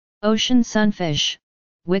Ocean sunfish,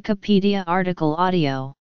 Wikipedia article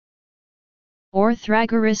audio.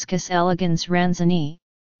 Orthragorhyscus elegans ranzani,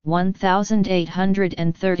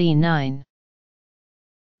 1839.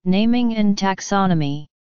 Naming and taxonomy.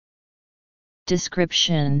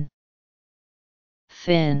 Description.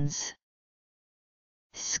 Fins.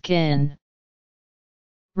 Skin.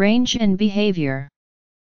 Range and behavior.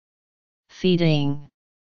 Feeding.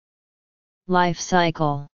 Life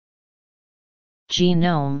cycle.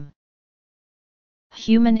 Genome.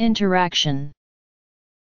 Human interaction.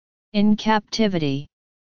 In captivity.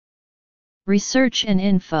 Research and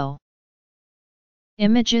info.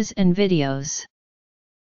 Images and videos.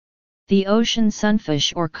 The ocean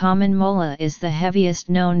sunfish or common mola is the heaviest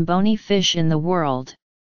known bony fish in the world.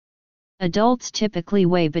 Adults typically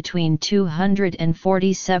weigh between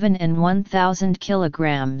 247 and 1,000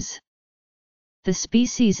 kilograms. The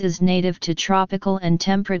species is native to tropical and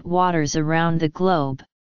temperate waters around the globe.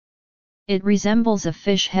 It resembles a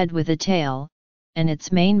fish head with a tail, and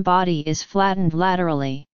its main body is flattened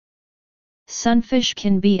laterally. Sunfish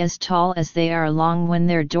can be as tall as they are long when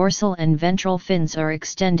their dorsal and ventral fins are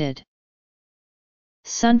extended.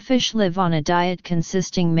 Sunfish live on a diet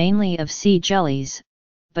consisting mainly of sea jellies,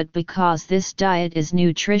 but because this diet is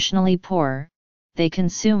nutritionally poor, they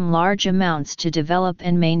consume large amounts to develop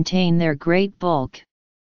and maintain their great bulk.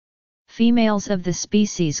 Females of the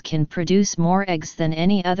species can produce more eggs than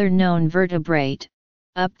any other known vertebrate,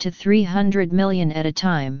 up to 300 million at a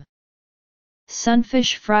time.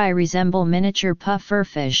 Sunfish fry resemble miniature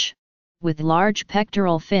pufferfish, with large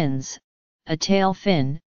pectoral fins, a tail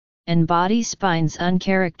fin, and body spines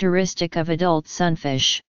uncharacteristic of adult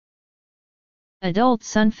sunfish. Adult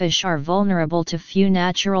sunfish are vulnerable to few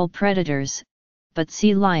natural predators, but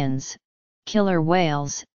sea lions, killer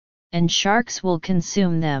whales, and sharks will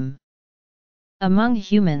consume them. Among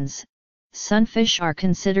humans, sunfish are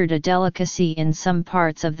considered a delicacy in some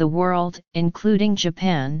parts of the world, including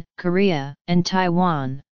Japan, Korea, and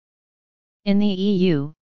Taiwan. In the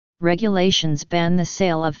EU, regulations ban the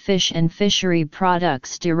sale of fish and fishery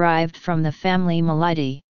products derived from the family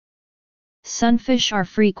Melidae. Sunfish are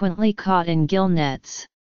frequently caught in gill nets.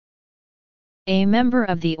 A member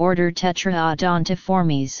of the order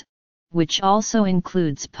Tetraodontiformes, which also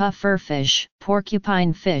includes pufferfish,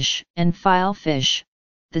 porcupine fish, and filefish,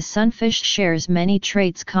 the sunfish shares many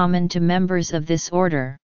traits common to members of this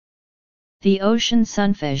order. The ocean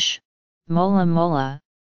sunfish, Mola mola,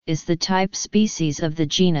 is the type species of the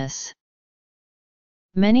genus.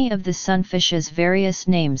 Many of the sunfish's various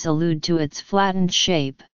names allude to its flattened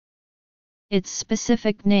shape. Its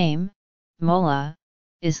specific name, mola,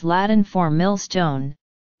 is Latin for millstone,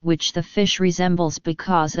 which the fish resembles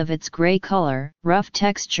because of its gray color, rough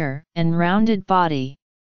texture, and rounded body.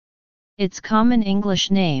 Its common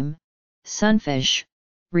English name, sunfish,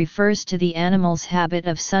 refers to the animal's habit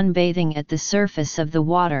of sunbathing at the surface of the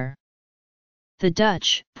water. The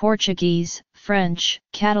Dutch, Portuguese, French,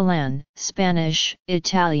 Catalan, Spanish,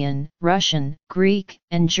 Italian, Russian, Greek,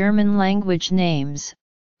 and German language names,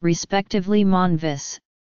 respectively monvis,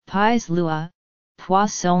 pis lua,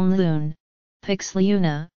 poisson lune, pix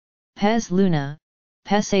luna, pes luna,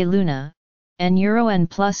 pese luna, and euro n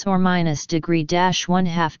plus or minus degree dash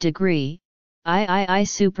 1/2 degree, I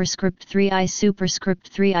superscript 3 I superscript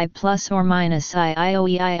 3 I plus or minus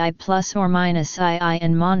I plus or minus I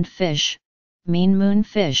and mond fish, mean moon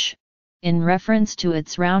fish, in reference to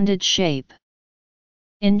its rounded shape.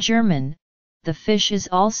 In German, the fish is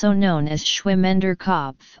also known as Schwimmender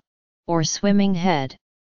Kopf, or swimming head.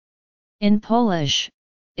 In Polish,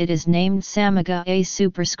 it is named Samiga a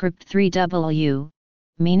superscript 3W,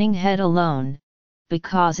 meaning head alone,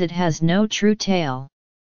 because it has no true tail.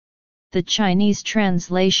 The Chinese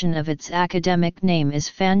translation of its academic name is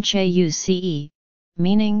Fancheuce,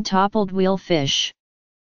 meaning toppled wheel fish.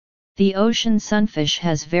 The ocean sunfish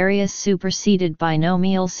has various superseded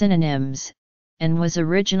binomial synonyms, and was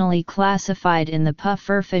originally classified in the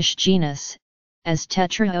pufferfish genus, as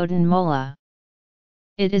Tetraodon mola.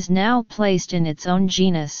 It is now placed in its own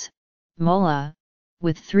genus, Mola,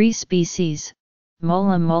 with 3 species,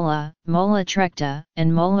 Mola mola, Mola trecta,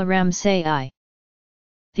 and Mola ramsay.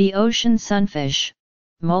 The ocean sunfish,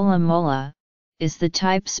 Mola mola, is the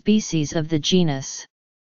type species of the genus.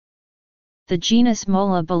 The genus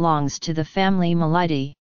Mola belongs to the family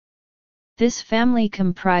Melidae. This family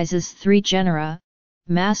comprises 3 genera,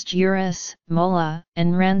 Masturus, Mola,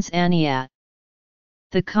 and Ranzaniat.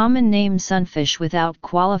 The common name sunfish without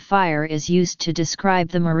qualifier is used to describe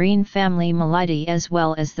the marine family Melidae as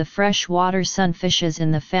well as the freshwater sunfishes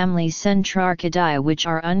in the family Centrarchidae, which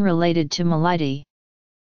are unrelated to Melidae.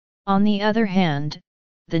 On the other hand,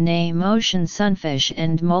 the name ocean sunfish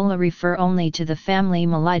and mola refer only to the family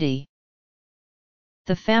Melidae.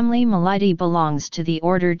 The family Melidae belongs to the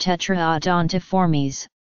order Tetraodontiformes,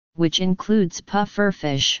 which includes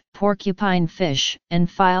pufferfish, porcupine fish, and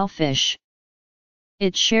filefish.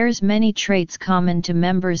 It shares many traits common to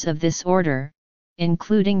members of this order,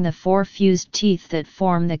 including the four fused teeth that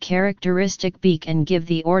form the characteristic beak and give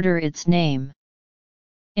the order its name.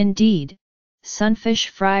 Indeed, sunfish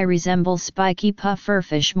fry resemble spiky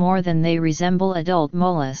pufferfish more than they resemble adult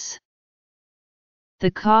mollusks.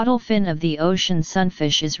 The caudal fin of the ocean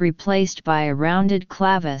sunfish is replaced by a rounded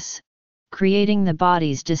clavus, creating the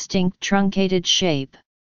body's distinct truncated shape.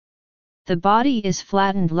 The body is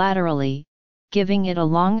flattened laterally, giving it a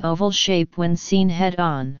long oval shape when seen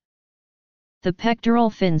head-on. The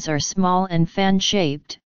pectoral fins are small and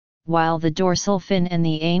fan-shaped, while the dorsal fin and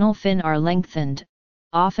the anal fin are lengthened,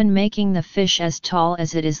 often making the fish as tall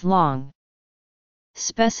as it is long.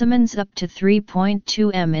 Specimens up to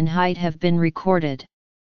 3.2 m in height have been recorded.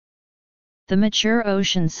 The mature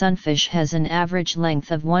ocean sunfish has an average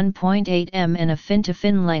length of 1.8 m and a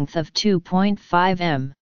fin-to-fin length of 2.5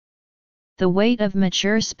 m. The weight of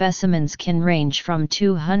mature specimens can range from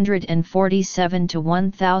 247 to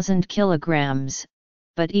 1,000 kilograms,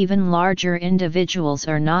 but even larger individuals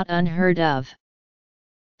are not unheard of.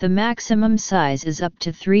 The maximum size is up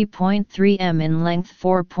to 3.3 m in length,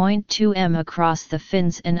 4.2 m across the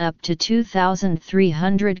fins, and up to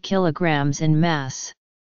 2,300 kilograms in mass.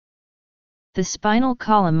 The spinal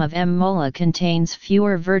column of M. mola contains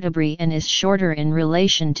fewer vertebrae and is shorter in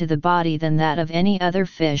relation to the body than that of any other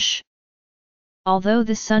fish. Although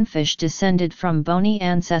the sunfish descended from bony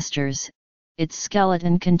ancestors, its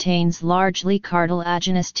skeleton contains largely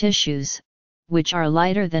cartilaginous tissues, which are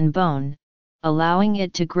lighter than bone, allowing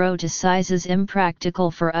it to grow to sizes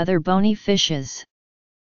impractical for other bony fishes.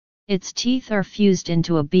 Its teeth are fused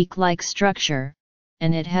into a beak-like structure,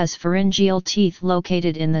 and it has pharyngeal teeth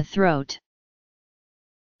located in the throat.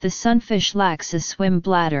 The sunfish lacks a swim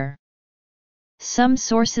bladder. Some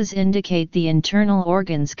sources indicate the internal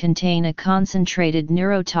organs contain a concentrated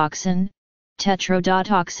neurotoxin,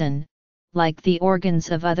 tetrodotoxin, like the organs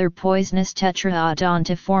of other poisonous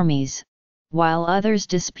Tetraodontiformes, while others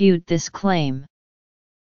dispute this claim.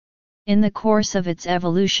 In the course of its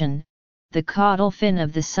evolution, the caudal fin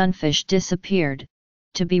of the sunfish disappeared,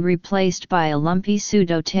 to be replaced by a lumpy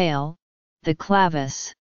pseudotail, the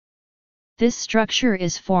clavus. This structure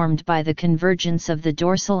is formed by the convergence of the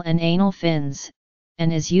dorsal and anal fins,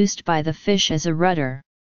 and is used by the fish as a rudder.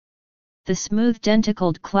 The smooth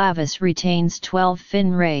denticled clavus retains 12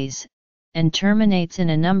 fin rays, and terminates in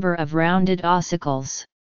a number of rounded ossicles.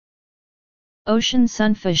 Ocean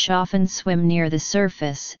sunfish often swim near the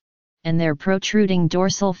surface, and their protruding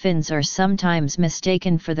dorsal fins are sometimes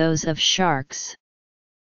mistaken for those of sharks.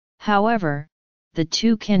 However, the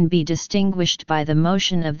two can be distinguished by the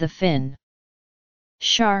motion of the fin.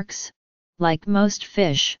 Sharks, like most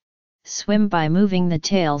fish, swim by moving the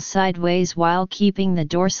tail sideways while keeping the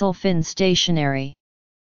dorsal fin stationary.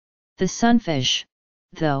 The sunfish,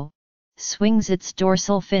 though, swings its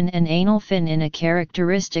dorsal fin and anal fin in a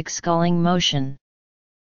characteristic sculling motion.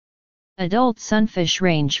 Adult sunfish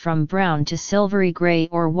range from brown to silvery gray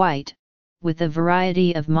or white, with a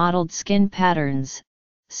variety of mottled skin patterns.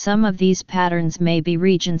 Some of these patterns may be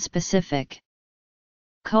region-specific.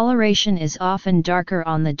 Coloration is often darker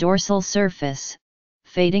on the dorsal surface,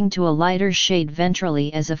 fading to a lighter shade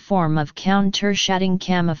ventrally as a form of counter-shading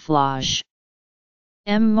camouflage.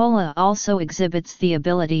 M. mola also exhibits the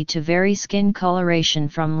ability to vary skin coloration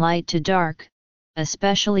from light to dark,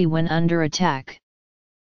 especially when under attack.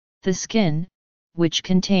 The skin, which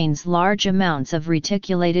contains large amounts of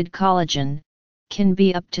reticulated collagen, can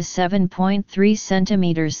be up to 7.3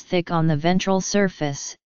 cm thick on the ventral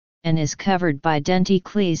surface, and is covered by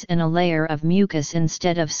denticles and a layer of mucus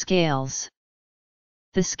instead of scales.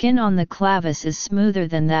 The skin on the clavus is smoother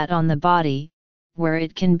than that on the body, where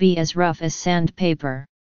it can be as rough as sandpaper.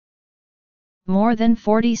 More than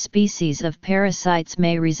 40 species of parasites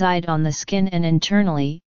may reside on the skin and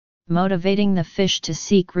internally, motivating the fish to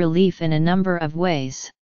seek relief in a number of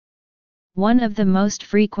ways. One of the most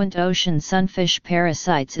frequent ocean sunfish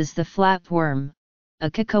parasites is the flatworm,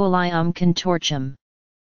 Acacoelium contortium.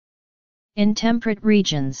 In temperate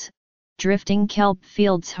regions, drifting kelp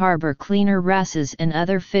fields harbor cleaner wrasses and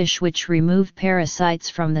other fish which remove parasites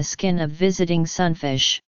from the skin of visiting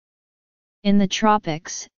sunfish. In the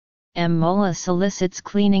tropics, M. mola solicits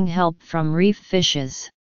cleaning help from reef fishes.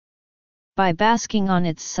 By basking on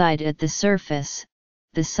its side at the surface,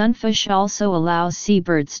 the sunfish also allows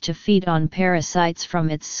seabirds to feed on parasites from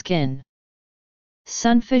its skin.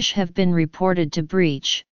 Sunfish have been reported to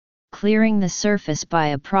breach, clearing the surface by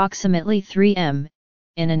approximately 3 m,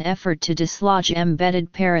 in an effort to dislodge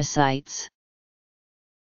embedded parasites.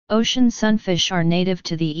 Ocean sunfish are native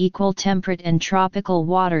to the equal temperate and tropical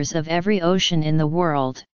waters of every ocean in the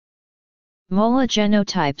world. Mola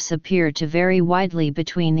genotypes appear to vary widely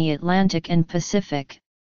between the Atlantic and Pacific,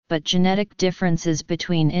 but genetic differences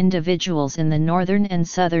between individuals in the northern and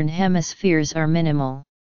southern hemispheres are minimal.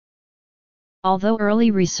 Although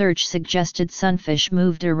early research suggested sunfish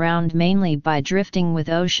moved around mainly by drifting with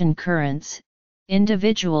ocean currents,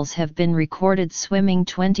 individuals have been recorded swimming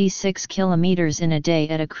 26 kilometers in a day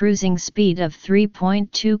at a cruising speed of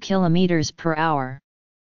 3.2 kilometers per hour.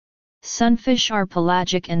 Sunfish are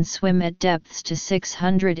pelagic and swim at depths to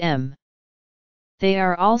 600 m. They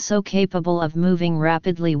are also capable of moving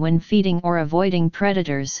rapidly when feeding or avoiding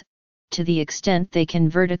predators, to the extent they can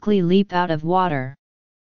vertically leap out of water.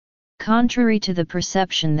 Contrary to the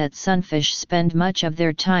perception that sunfish spend much of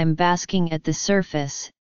their time basking at the surface,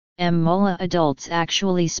 mola adults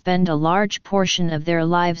actually spend a large portion of their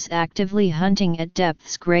lives actively hunting at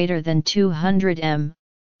depths greater than 200 m,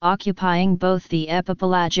 occupying both the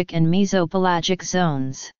epipelagic and mesopelagic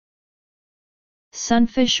zones.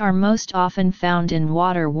 Sunfish are most often found in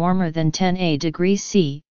water warmer than 10 degrees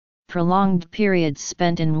C. Prolonged periods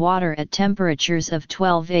spent in water at temperatures of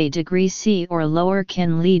 12 degrees C or lower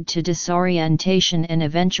can lead to disorientation and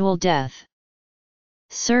eventual death.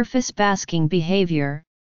 Surface basking behavior,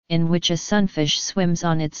 in which a sunfish swims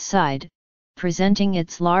on its side, presenting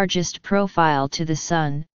its largest profile to the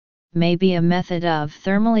sun, may be a method of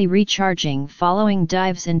thermally recharging following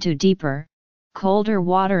dives into deeper, colder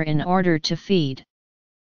water in order to feed.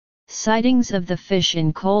 Sightings of the fish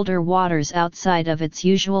in colder waters outside of its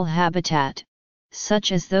usual habitat,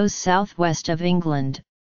 such as those southwest of England,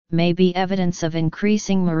 may be evidence of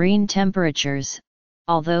increasing marine temperatures,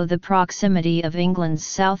 although the proximity of England's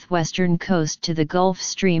southwestern coast to the Gulf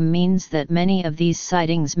Stream means that many of these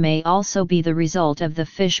sightings may also be the result of the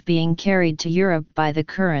fish being carried to Europe by the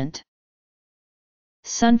current.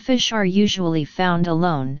 Sunfish are usually found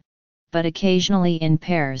alone, but occasionally in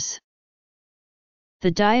pairs. The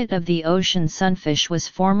diet of the ocean sunfish was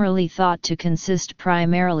formerly thought to consist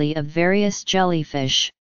primarily of various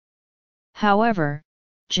jellyfish. However,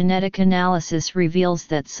 genetic analysis reveals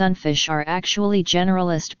that sunfish are actually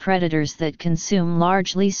generalist predators that consume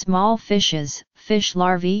largely small fishes, fish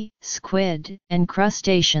larvae, squid, and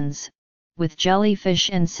crustaceans, with jellyfish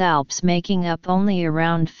and salps making up only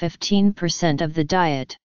around 15% of the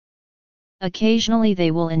diet. Occasionally they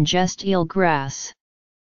will ingest eelgrass.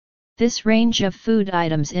 This range of food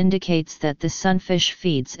items indicates that the sunfish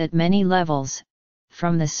feeds at many levels,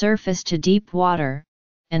 from the surface to deep water,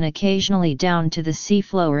 and occasionally down to the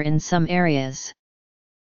seafloor in some areas.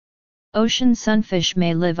 Ocean sunfish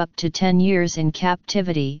may live up to 10 years in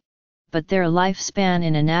captivity, but their lifespan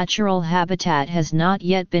in a natural habitat has not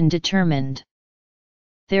yet been determined.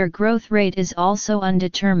 Their growth rate is also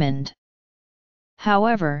undetermined.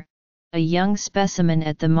 However, a young specimen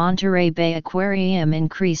at the Monterey Bay Aquarium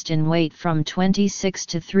increased in weight from 26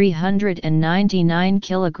 to 399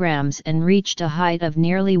 kilograms and reached a height of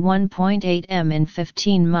nearly 1.8 m in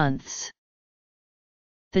 15 months.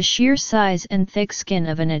 The sheer size and thick skin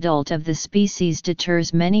of an adult of the species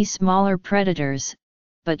deters many smaller predators,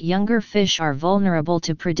 but younger fish are vulnerable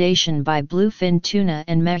to predation by bluefin tuna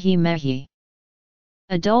and mehi-mehi.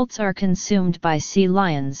 Adults are consumed by sea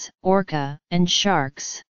lions, orca, and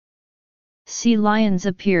sharks. Sea lions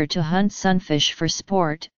appear to hunt sunfish for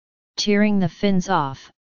sport, tearing the fins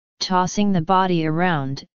off, tossing the body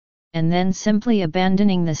around, and then simply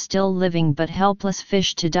abandoning the still living but helpless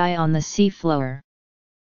fish to die on the seafloor.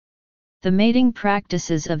 The mating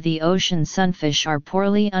practices of the ocean sunfish are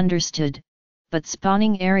poorly understood, but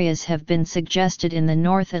spawning areas have been suggested in the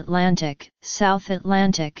North Atlantic, South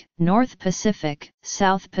Atlantic, North Pacific,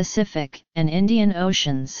 South Pacific, and Indian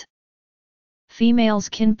Oceans. Females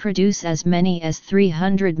can produce as many as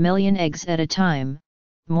 300 million eggs at a time,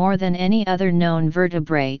 more than any other known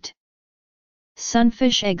vertebrate.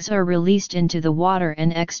 Sunfish eggs are released into the water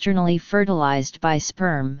and externally fertilized by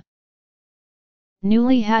sperm.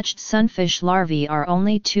 Newly hatched sunfish larvae are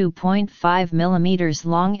only 2.5 mm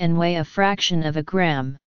long and weigh a fraction of a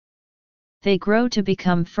gram. They grow to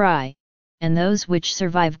become fry, and those which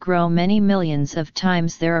survive grow many millions of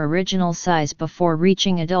times their original size before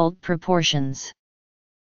reaching adult proportions.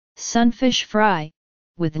 Sunfish fry,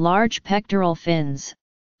 with large pectoral fins,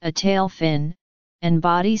 a tail fin, and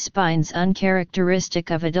body spines uncharacteristic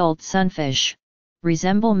of adult sunfish,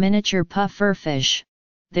 resemble miniature pufferfish,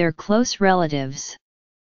 their close relatives.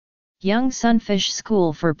 Young sunfish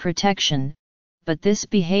school for protection, but this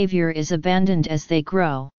behavior is abandoned as they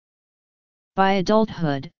grow. By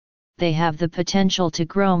adulthood, they have the potential to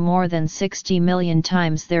grow more than 60 million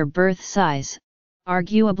times their birth size,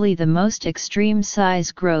 arguably the most extreme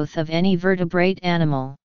size growth of any vertebrate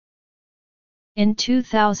animal. In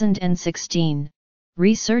 2016,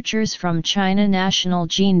 researchers from China National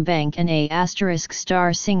Gene Bank and A**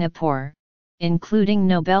 Singapore, including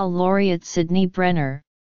Nobel laureate Sidney Brenner,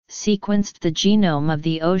 sequenced the genome of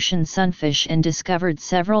the ocean sunfish and discovered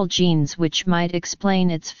several genes which might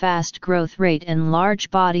explain its fast growth rate and large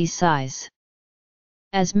body size.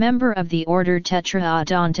 As member of the order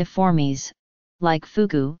Tetraodontiformes, like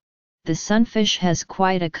fugu, the sunfish has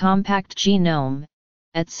quite a compact genome,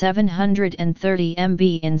 at 730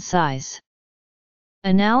 MB in size.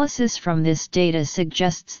 Analysis from this data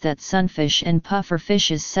suggests that sunfish and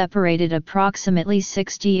pufferfishes separated approximately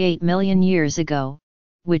 68 million years ago,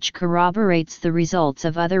 which corroborates the results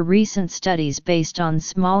of other recent studies based on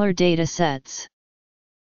smaller data sets.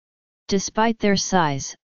 Despite their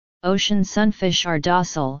size, ocean sunfish are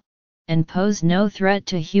docile, and pose no threat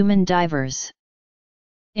to human divers.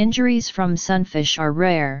 Injuries from sunfish are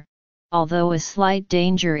rare, although a slight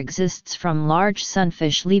danger exists from large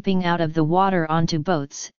sunfish leaping out of the water onto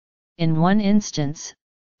boats. In one instance,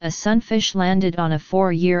 a sunfish landed on a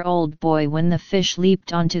 4-year-old boy when the fish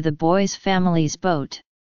leaped onto the boy's family's boat.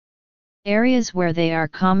 Areas where they are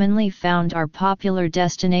commonly found are popular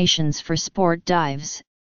destinations for sport dives,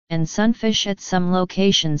 and sunfish at some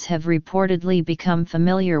locations have reportedly become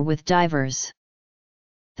familiar with divers.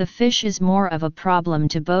 The fish is more of a problem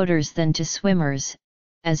to boaters than to swimmers,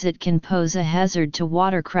 as it can pose a hazard to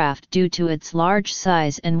watercraft due to its large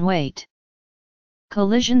size and weight.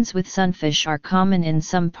 Collisions with sunfish are common in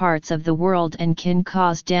some parts of the world and can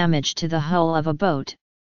cause damage to the hull of a boat,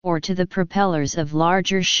 or to the propellers of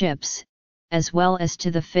larger ships, as well as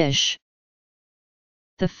to the fish.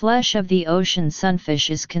 The flesh of the ocean sunfish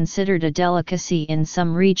is considered a delicacy in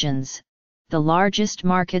some regions, the largest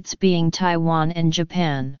markets being Taiwan and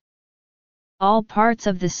Japan. All parts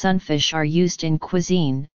of the sunfish are used in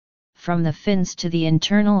cuisine, from the fins to the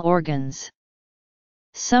internal organs.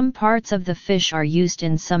 Some parts of the fish are used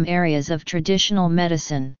in some areas of traditional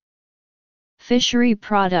medicine. Fishery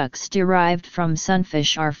products derived from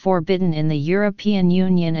sunfish are forbidden in the European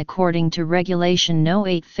Union according to Regulation No.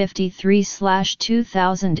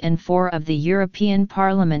 853/2004 of the European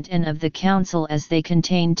Parliament and of the Council, as they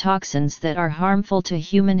contain toxins that are harmful to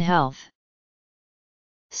human health.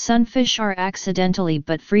 Sunfish are accidentally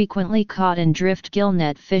but frequently caught in drift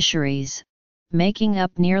gillnet fisheries, making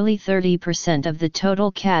up nearly 30% of the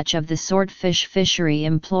total catch of the swordfish fishery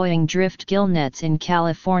employing drift gillnets in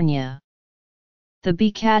California. The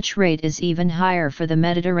bycatch rate is even higher for the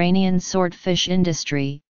Mediterranean swordfish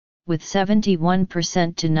industry, with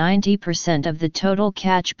 71% to 90% of the total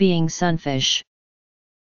catch being sunfish.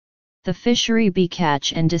 The fishery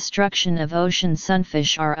bycatch and destruction of ocean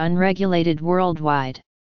sunfish are unregulated worldwide.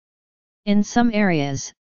 In some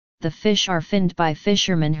areas, the fish are finned by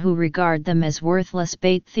fishermen who regard them as worthless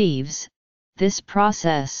bait thieves. This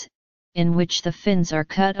process, in which the fins are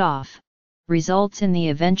cut off, results in the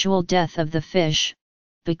eventual death of the fish,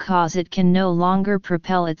 because it can no longer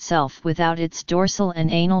propel itself without its dorsal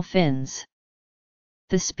and anal fins.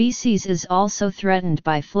 The species is also threatened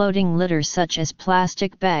by floating litter such as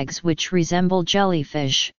plastic bags which resemble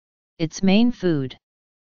jellyfish, its main food.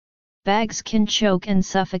 Bags can choke and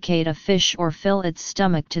suffocate a fish or fill its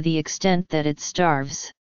stomach to the extent that it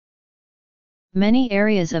starves. Many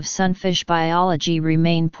areas of sunfish biology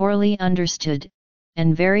remain poorly understood,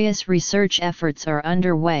 and various research efforts are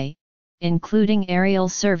underway, including aerial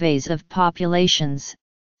surveys of populations,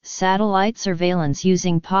 satellite surveillance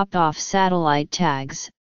using pop-off satellite tags,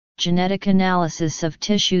 genetic analysis of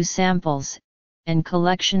tissue samples, and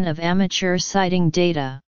collection of amateur sighting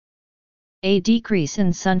data. A decrease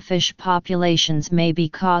in sunfish populations may be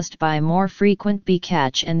caused by more frequent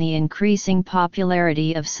bycatch and the increasing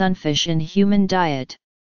popularity of sunfish in human diet.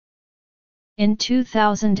 In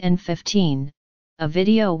 2015, a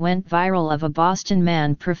video went viral of a Boston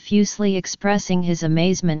man profusely expressing his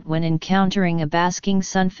amazement when encountering a basking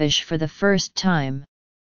sunfish for the first time.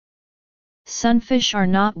 Sunfish are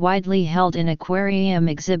not widely held in aquarium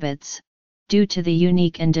exhibits, due to the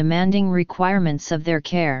unique and demanding requirements of their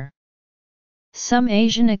care. Some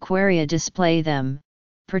Asian aquaria display them,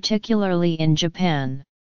 particularly in Japan.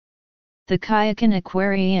 The Kyokan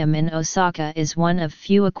Aquarium in Osaka is one of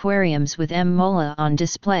few aquariums with M. mola on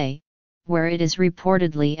display, where it is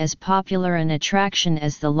reportedly as popular an attraction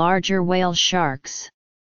as the larger whale sharks.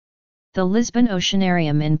 The Lisbon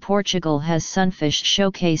Oceanarium in Portugal has sunfish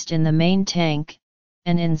showcased in the main tank,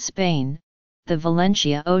 and in Spain, the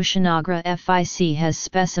Valencia Oceanogra FIC has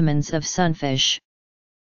specimens of sunfish.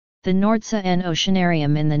 The Nordse and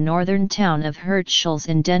Oceanarium in the northern town of Hirtshals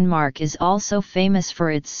in Denmark is also famous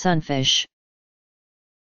for its sunfish.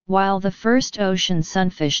 While the first ocean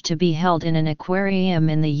sunfish to be held in an aquarium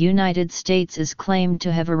in the United States is claimed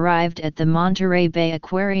to have arrived at the Monterey Bay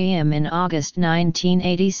Aquarium in August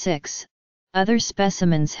 1986, other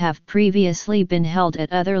specimens have previously been held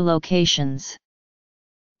at other locations.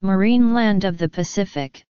 Marine Land of the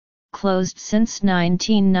Pacific, closed since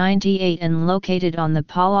 1998 and located on the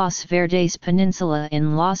Palos Verdes Peninsula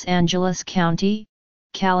in Los Angeles County,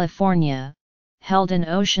 California, held an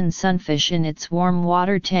ocean sunfish in its warm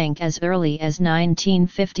water tank as early as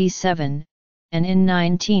 1957, and in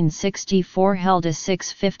 1964 held a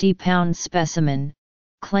 650-pound specimen,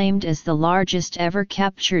 claimed as the largest ever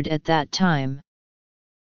captured at that time.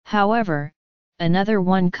 However, another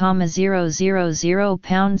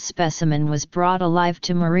 1,000-pound specimen was brought alive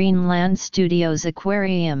to Marine Land Studios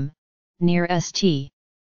Aquarium, near St.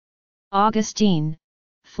 Augustine,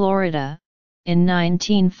 Florida, in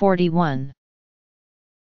 1941.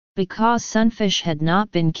 Because sunfish had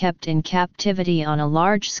not been kept in captivity on a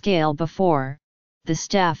large scale before, the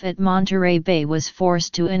staff at Monterey Bay was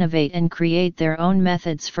forced to innovate and create their own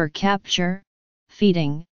methods for capture,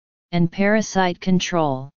 feeding, and parasite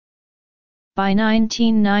control. By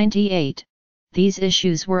 1998, these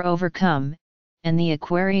issues were overcome, and the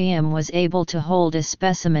aquarium was able to hold a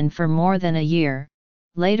specimen for more than a year,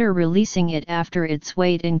 later releasing it after its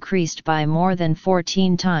weight increased by more than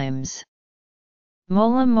 14 times.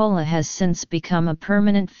 Mola Mola has since become a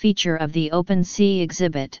permanent feature of the open sea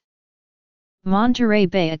exhibit. Monterey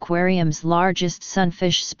Bay Aquarium's largest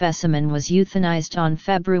sunfish specimen was euthanized on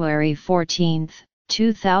February 14,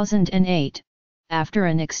 2008, after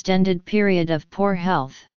an extended period of poor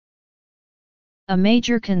health. A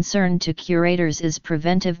major concern to curators is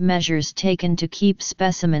preventive measures taken to keep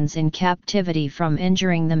specimens in captivity from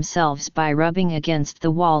injuring themselves by rubbing against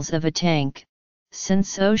the walls of a tank,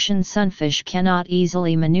 since ocean sunfish cannot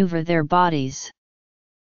easily maneuver their bodies.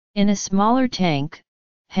 In a smaller tank,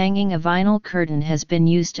 hanging a vinyl curtain has been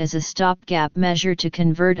used as a stopgap measure to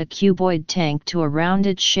convert a cuboid tank to a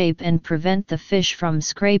rounded shape and prevent the fish from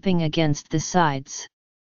scraping against the sides.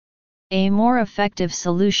 A more effective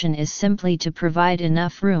solution is simply to provide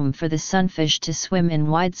enough room for the sunfish to swim in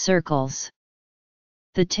wide circles.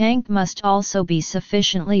 The tank must also be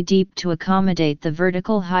sufficiently deep to accommodate the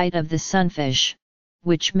vertical height of the sunfish,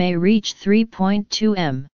 which may reach 3.2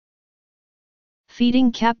 m.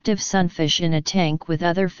 Feeding captive sunfish in a tank with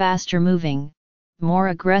other faster-moving, more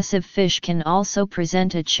aggressive fish can also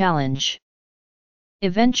present a challenge.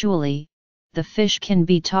 Eventually, the fish can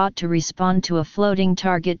be taught to respond to a floating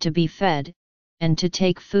target to be fed, and to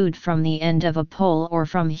take food from the end of a pole or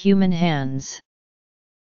from human hands.